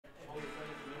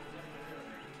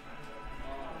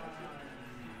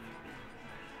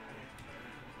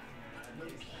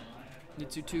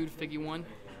Nitsud 2 to Figgy 1.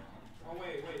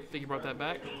 Figgy brought that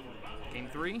back. Game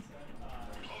 3.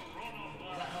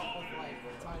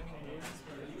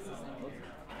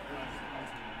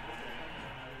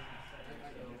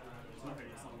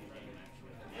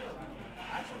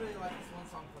 I actually really like this one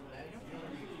song from Megan,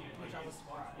 which I was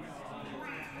surprised.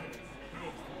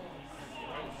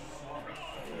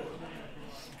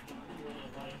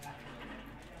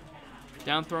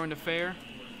 Down throw into fair.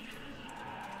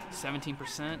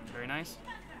 17%. Very nice.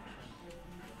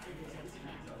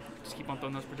 Just keep on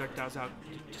throwing those projectiles out.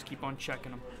 Just keep on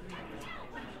checking them.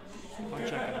 Keep on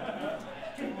checking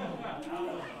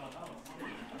them.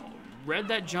 Read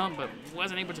that jump, but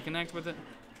wasn't able to connect with it.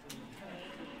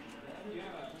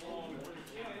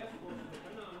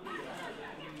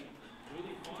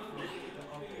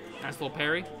 Nice little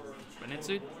parry by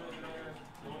Nitsud.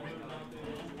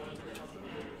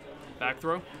 Back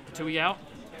throw. Tui out.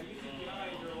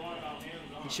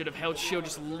 He should have held shield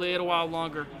just a little while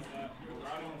longer.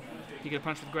 He could have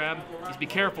punched with grab. Just be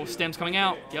careful. Stem's coming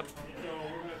out. Yep.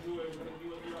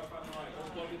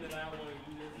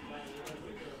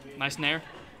 Nice nair.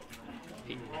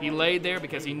 He laid there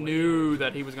because he knew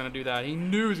that he was going to do that. He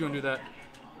knew he was going to do that.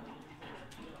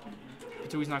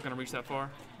 Tui's not going to reach that far.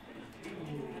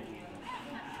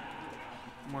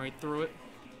 Where he threw it.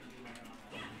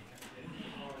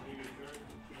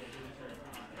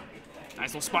 Nice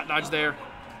little spot dodge there.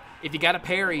 If you got a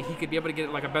parry, he could be able to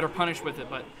get like a better punish with it,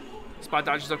 but spot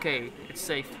dodge is okay. It's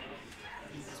safe.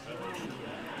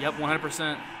 Yep,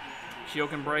 100%. Shield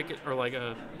can break it, or like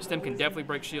a stem can definitely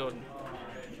break shield.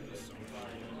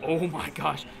 Oh my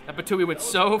gosh, that Patui went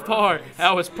so far.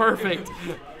 That was perfect.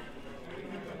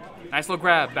 Nice little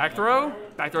grab. Back throw.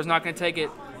 Back throw's not going to take it.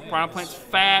 Primal Plant's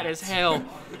fat as hell.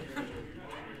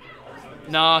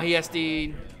 No, he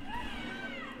SD'd.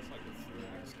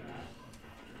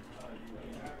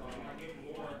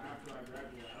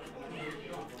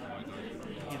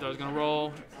 He thought he was going to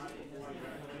roll.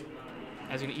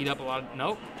 As he's going to eat up a lot of...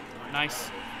 Nope.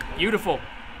 Nice. Beautiful.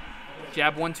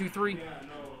 Jab 1, 2, 3.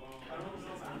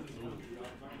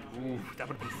 Ooh, that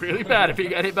would have been really bad if he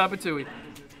got hit by Patui.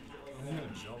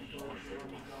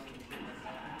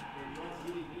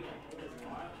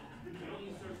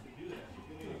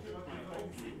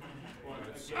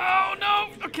 Oh no!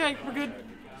 Okay, we're good.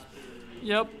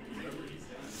 Yep.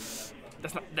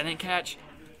 That didn't catch.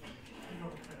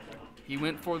 He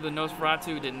went for the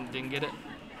Nosferatu, didn't get it.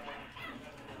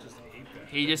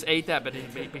 He just ate that, but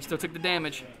he still took the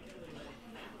damage.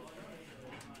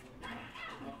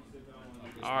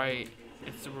 All right,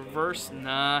 it's a reverse.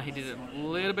 Nah, he did it a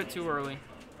little bit too early.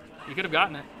 He could have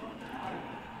gotten it.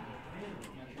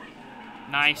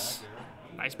 Nice.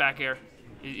 Nice back air.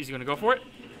 Is he going to go for it?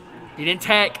 He didn't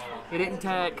tack. He didn't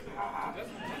tack.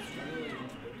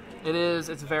 It is.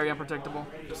 It's very unpredictable.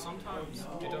 Sometimes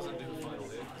it doesn't do the final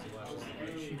hit because he lashes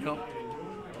the edge. Nope.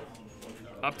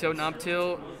 Up tilt and up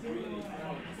tilt.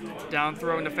 Down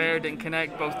throw into fair. Didn't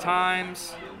connect both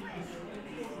times.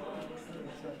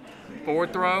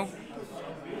 Forward throw.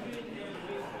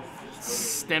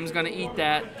 Stem's going to eat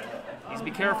that. Please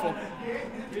be careful.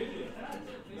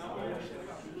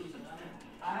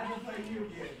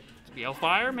 BL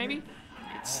fire, maybe?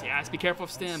 Yeah, let's be careful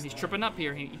of Stem. He's tripping up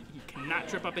here. He cannot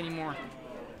trip up anymore.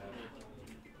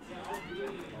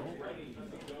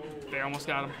 Bear almost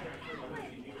got him.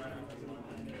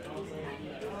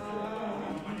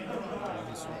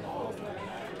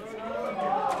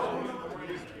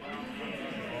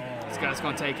 This guy's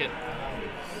going to take it.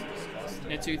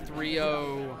 Nitsud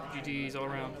 3-0. GG's all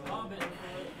around.